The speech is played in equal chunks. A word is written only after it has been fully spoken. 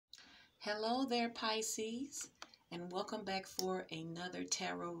Hello there, Pisces, and welcome back for another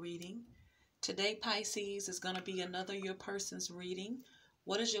tarot reading. Today, Pisces, is going to be another your person's reading.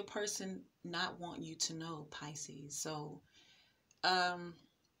 What does your person not want you to know, Pisces? So,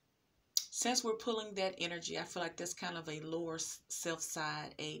 since we're pulling that energy, I feel like that's kind of a lower self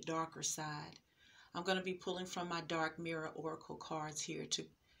side, a darker side. I'm going to be pulling from my Dark Mirror Oracle cards here to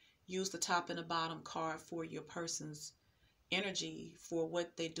use the top and the bottom card for your person's energy for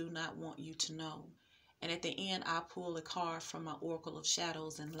what they do not want you to know. And at the end, I pull a card from my Oracle of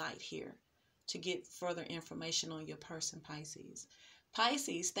Shadows and Light here to get further information on your person, Pisces.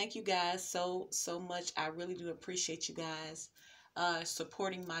 Pisces, thank you guys so much. I really do appreciate you guys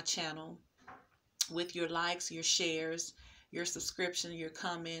supporting my channel with your likes, your shares, your subscription, your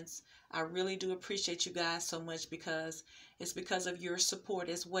comments. I really do appreciate you guys so much because it's because of your support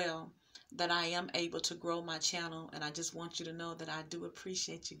as well that I am able to grow my channel, and I just want you to know that I do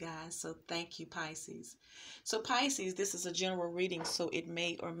appreciate you guys. So thank you, Pisces. So Pisces, this is a general reading, so it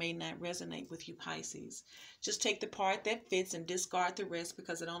may or may not resonate with you, Pisces. Just take the part that fits and discard the rest,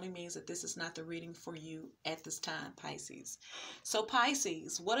 because it only means that this is not the reading for you at this time, Pisces. So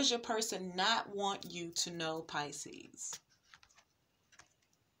Pisces, what does your person not want you to know, Pisces?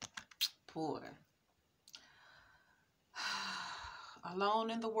 Boy. Alone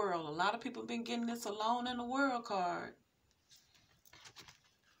in the world. A lot of people have been getting this alone in the world card.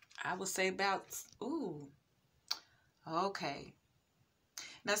 I would say about, ooh, okay.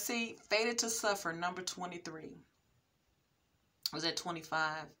 Now see, fated to suffer, number 23. Was that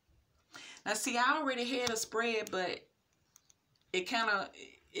 25? Now see, I already had a spread, but it kind of,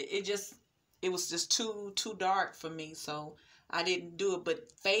 it was just too dark for me, so I didn't do it.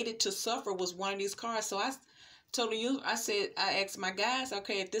 But fated to suffer was one of these cards, so I told you, I asked my guys,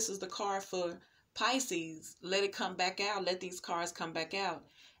 okay, if this is the card for Pisces, let it come back out. Let these cards come back out.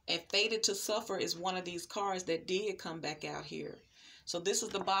 And fated to suffer is one of these cards that did come back out here. So this is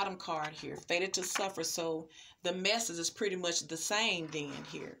the bottom card here, fated to suffer. So the message is pretty much the same then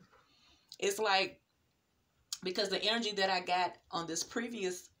here. It's like, because the energy that I got on this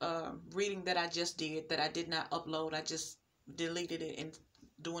previous reading that I just did, that I did not upload, I just deleted it and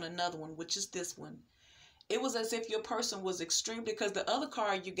doing another one, which is this one. It was as if your person was extreme, because the other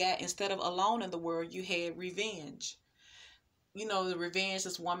card you got, instead of alone in the world, you had revenge. You know, the revenge,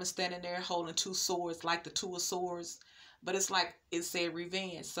 this woman standing there holding two swords, like the Two of Swords, but it's like it said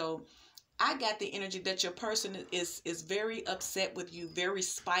revenge. So I got the energy that your person is very upset with you, very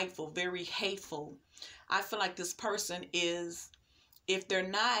spiteful, very hateful. I feel like this person is, if they're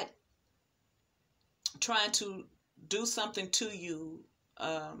not trying to do something to you,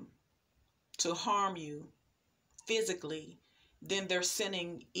 to harm you physically, then they're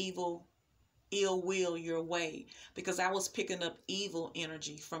sending ill will your way, because I was picking up evil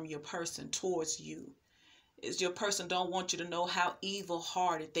energy from your person towards you. Is your person don't want you to know how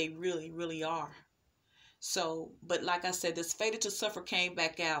evil-hearted they really are. So, but like I said, this fated to suffer came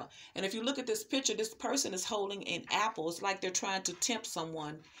back out. And if you look at this picture, this person is holding an apple. It's like they're trying to tempt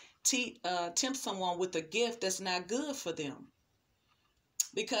someone, tempt someone with a gift that's not good for them.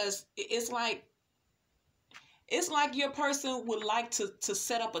 Because it's like your person would like to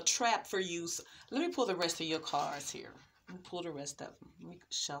set up a trap for you. So let me pull the rest of your cards here. Let me pull the rest of them. Let me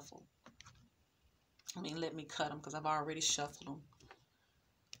shuffle. Let me cut them, because I've already shuffled them.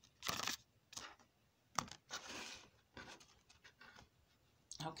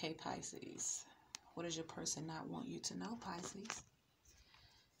 Okay, Pisces. What does your person not want you to know, Pisces?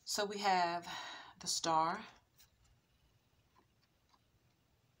 So we have the Star.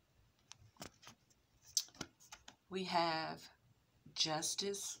 We have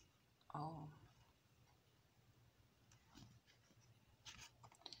Justice. Oh.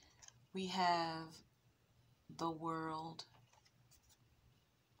 We have the World.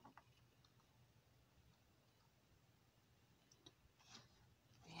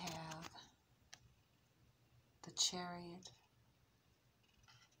 We have the Chariot.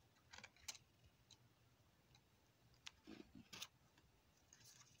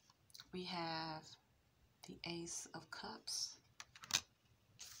 We have the Ace of Cups.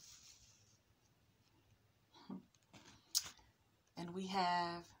 And we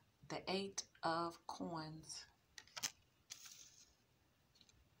have the Eight of Coins.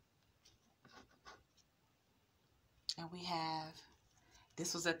 And we have,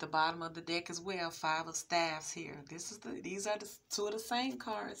 this was at the bottom of the deck as well, Five of Staffs here. These are the two of the same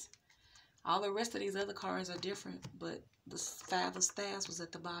cards. All the rest of these other cards are different, but the Five of Staffs was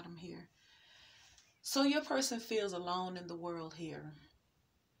at the bottom here. So your person feels alone in the world here.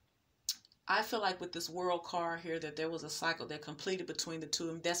 I feel like with this world card here that there was a cycle that completed between the two.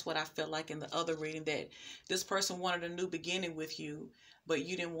 And that's what I felt like in the other reading, that this person wanted a new beginning with you, but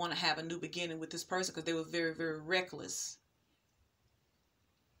you didn't want to have a new beginning with this person because they were very, very reckless.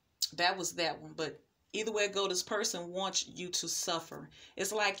 That was that one. But either way it go, this person wants you to suffer.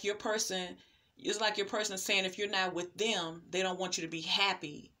 It's like your person is saying if you're not with them, they don't want you to be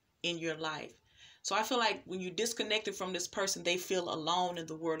happy in your life. So I feel like when you're disconnected from this person, they feel alone in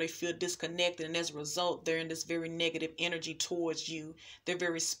the world. They feel disconnected. And as a result, they're in this very negative energy towards you. They're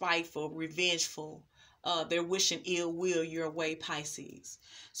very spiteful, revengeful. They're wishing ill will your way, Pisces.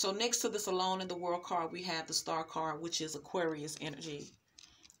 So next to this alone in the world card, we have the star card, which is Aquarius energy.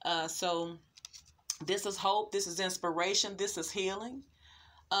 So this is hope. This is inspiration. This is healing.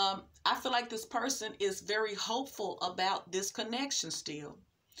 I feel like this person is very hopeful about this connection still.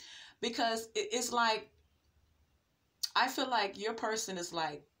 Because it's like, I feel like your person is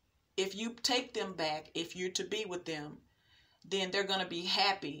like, if you take them back, if you're to be with them, then they're going to be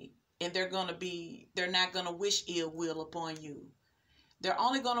happy, and they're not going to wish ill will upon you. They're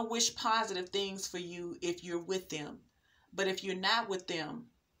only going to wish positive things for you if you're with them. But if you're not with them,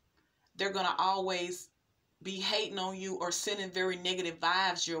 they're going to always be hating on you or sending very negative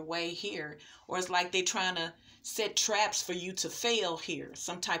vibes your way here. Or it's like they're trying to set traps for you to fail here,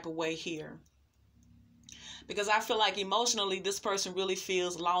 some type of way here. Because I feel like emotionally, this person really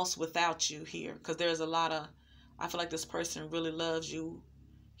feels lost without you here. Because there's a lot of, I feel like this person really loves you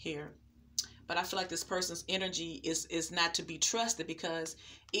here. But I feel like this person's energy is not to be trusted, because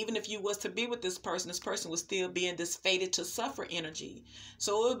even if you was to be with this person would still be in this fated to suffer energy.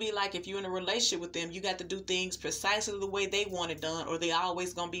 So it would be like if you're in a relationship with them, you got to do things precisely the way they want it done, or they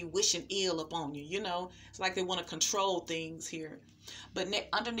always going to be wishing ill upon you. You know, it's like they want to control things here. But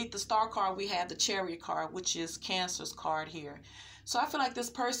underneath the star card, we have the Chariot card, which is Cancer's card here. So I feel like this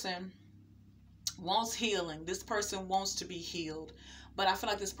person wants healing. This person wants to be healed. But I feel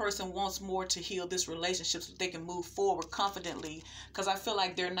like this person wants more to heal this relationship so they can move forward confidently, because I feel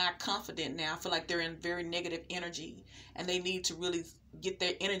like they're not confident now. I feel like they're in very negative energy, and they need to really get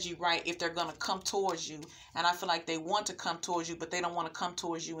their energy right if they're going to come towards you. And I feel like they want to come towards you, but they don't want to come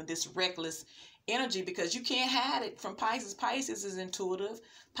towards you in this reckless energy, because you can't hide it from Pisces. Pisces is intuitive.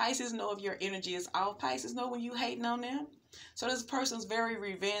 Pisces know if your energy is off. Pisces know when you hating on them. So this person's very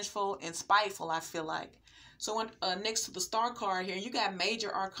revengeful and spiteful, I feel like. So when, next to the star card here, you got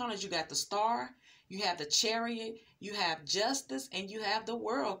major arcana. You got the star, you have the Chariot, you have justice, and you have the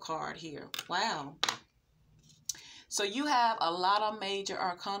world card here. Wow. So you have a lot of major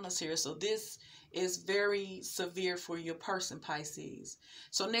arcanas here. So this is very severe for your person, Pisces.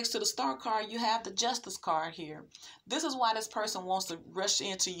 So next to the star card, you have the justice card here. This is why this person wants to rush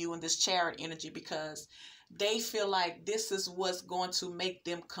into you in this Chariot energy, because they feel like this is what's going to make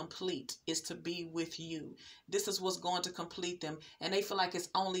them complete, is to be with you. This is what's going to complete them. And they feel like it's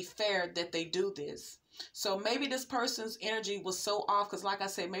only fair that they do this. So maybe this person's energy was so off, because like I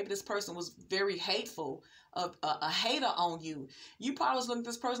said, maybe this person was very hateful, a hater on you. You probably was looking at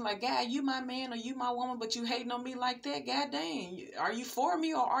this person like, God, you my man or you my woman, but you hating on me like that? God dang, are you for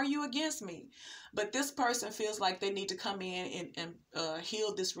me or are you against me? But this person feels like they need to come in and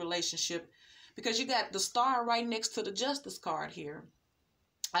heal this relationship, because you got the star right next to the justice card here.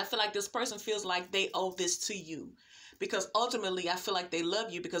 I feel like this person feels like they owe this to you, because ultimately I feel like they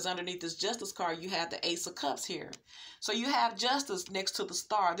love you, because underneath this justice card, you have the Ace of Cups here. So you have justice next to the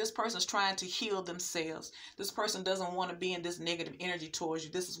star. This person's trying to heal themselves. This person doesn't want to be in this negative energy towards you.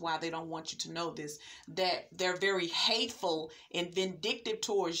 This is why they don't want you to know this, that they're very hateful and vindictive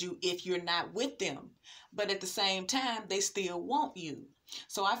towards you if you're not with them. But at the same time, they still want you.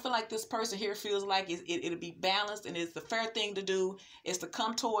 So I feel like this person here feels like it'll be balanced, and it's the fair thing to do is to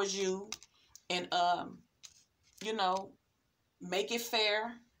come towards you and, you know, make it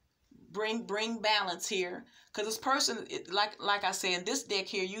fair, bring balance here. Because this person, like I said, in this deck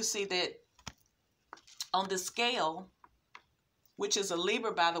here, you see that on the scale, which is a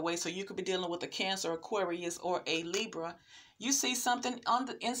Libra, by the way, so you could be dealing with a Cancer, Aquarius, or a Libra. You see something on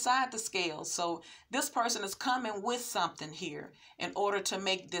the inside the scale. So this person is coming with something here in order to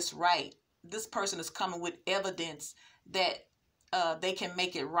make this right. This person is coming with evidence that they can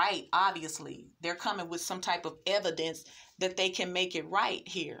make it right. Obviously, they're coming with some type of evidence that they can make it right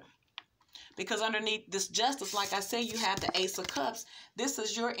here. Because underneath this justice, like I said, you have the Ace of Cups. This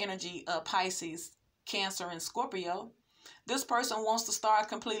is your energy, Pisces, Cancer, and Scorpio. This person wants to start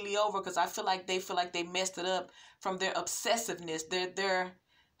completely over, because I feel like they messed it up from their obsessiveness, their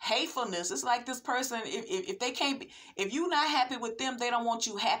hatefulness. It's like this person, if they can't be, if you're not happy with them, they don't want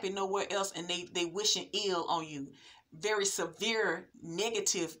you happy nowhere else, and they wishing ill on you. very severe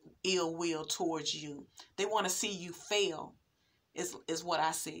negative ill will towards you. They want to see you fail is what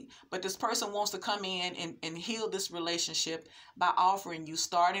I see. But this person wants to come in and heal this relationship by offering you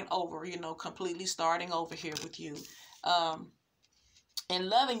starting over, completely starting over here with you. And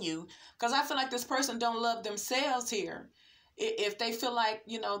loving you, because I feel like this person don't love themselves here. If they feel like,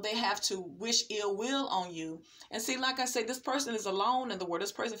 they have to wish ill will on you. And see, like I said, this person is alone in the world.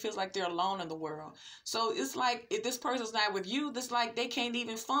 This person feels like they're alone in the world. So it's like, if this person's not with you, it's like they can't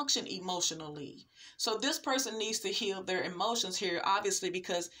even function emotionally. So this person needs to heal their emotions here, obviously,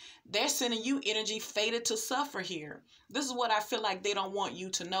 because they're sending you energy fated to suffer here. This is what I feel like they don't want you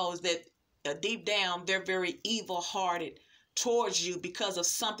to know, is that deep down, they're very evil-hearted towards you because of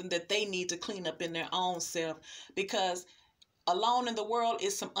something that they need to clean up in their own self. Because alone in the world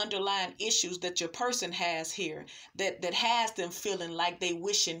is some underlying issues that your person has here that has them feeling like they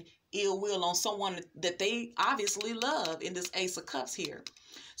wishing ill will on someone that they obviously love, in this Ace of Cups here.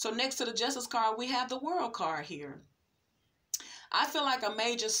 So next to the Justice card, we have the World card here. I feel like a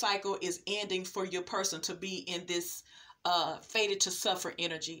major cycle is ending for your person to be in this fated to suffer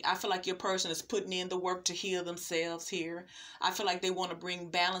energy. I feel like your person is putting in the work to heal themselves here. I feel like they want to bring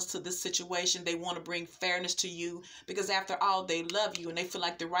balance to this situation. They want to bring fairness to you, because after all, they love you and they feel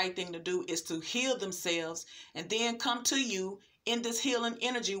like the right thing to do is to heal themselves and then come to you in this healing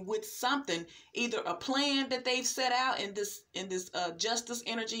energy with something, either a plan that they've set out in this justice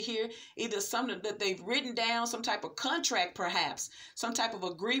energy here, either something that they've written down, some type of contract, perhaps some type of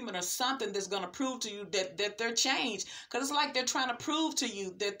agreement or something that's going to prove to you that they're changed. Because it's like they're trying to prove to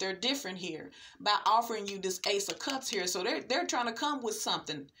you that they're different here by offering you this Ace of Cups here. So they're trying to come with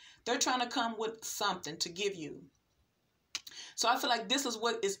something. They're trying to come with something to give you. So I feel like this is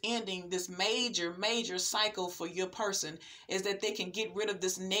what is ending this major cycle for your person, is that they can get rid of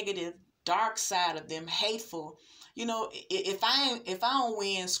this negative, dark side of them, hateful. If I don't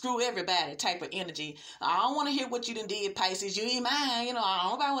win, screw everybody type of energy. I don't want to hear what you done did, Pisces. You ain't mine. I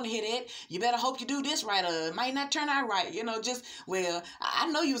don't want to hear that. You better hope you do this right, or it might not turn out right.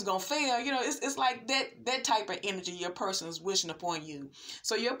 I know you was gonna fail. It's like that type of energy your person is wishing upon you.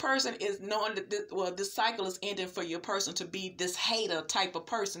 So your person is knowing that this cycle is ending for your person to be this hater type of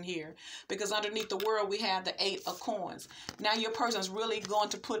person here, because underneath the world we have the 8 of Coins. Now your person's really going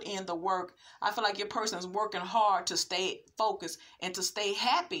to put in the work. I feel like your person is working hard to stay focused and to stay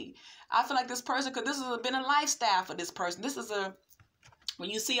happy. I feel like this person, because this has been a lifestyle for this person.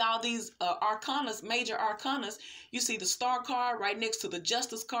 When you see all these arcanas, major arcanas, you see the Star card right next to the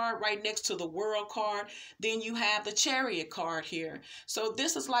Justice card, right next to the World card. Then you have the Chariot card here. So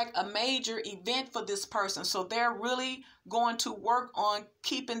this is like a major event for this person. So they're really going to work on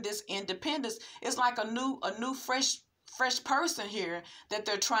keeping this independence. It's like a new fresh person here that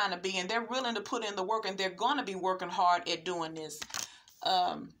they're trying to be, and they're willing to put in the work, and they're going to be working hard at doing this.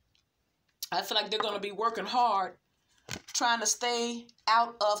 I feel like they're going to be working hard trying to stay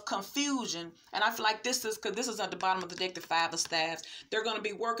out of confusion. And I feel like this is, because this is at the bottom of the deck, the 5 of Staves. They're going to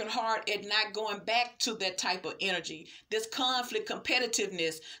be working hard at not going back to that type of energy, this conflict,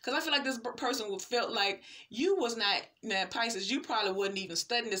 competitiveness. Because I feel like this person would felt like you was not, now Pisces, you probably wasn't even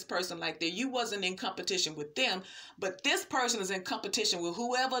studying this person like that. You wasn't in competition with them, but this person is in competition with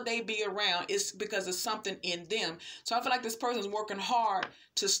whoever they be around. It's because of something in them. So I feel like this person is working hard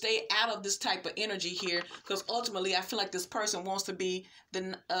to stay out of this type of energy here, because ultimately I feel like this person wants to be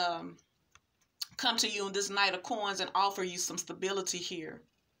come to you in this Knight of Coins and offer you some stability here.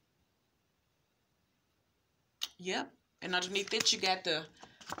 Yep. And underneath it, you got the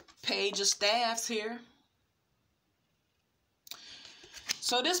Page of Staves here.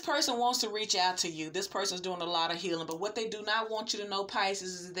 So this person wants to reach out to you. This person's doing a lot of healing, but what they do not want you to know,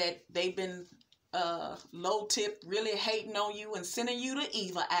 Pisces, is that they've been low tip, really hating on you and sending you the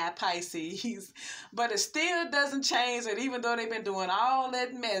evil eye, Pisces. But it still doesn't change that even though they've been doing all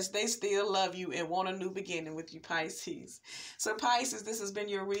that mess, they still love you and want a new beginning with you, Pisces. So Pisces, this has been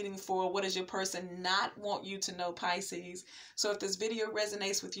your reading for what does your person not want you to know, Pisces. So if this video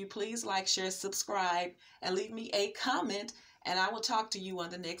resonates with you, please like, share, subscribe, and leave me a comment, and I will talk to you on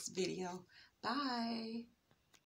the next video. Bye.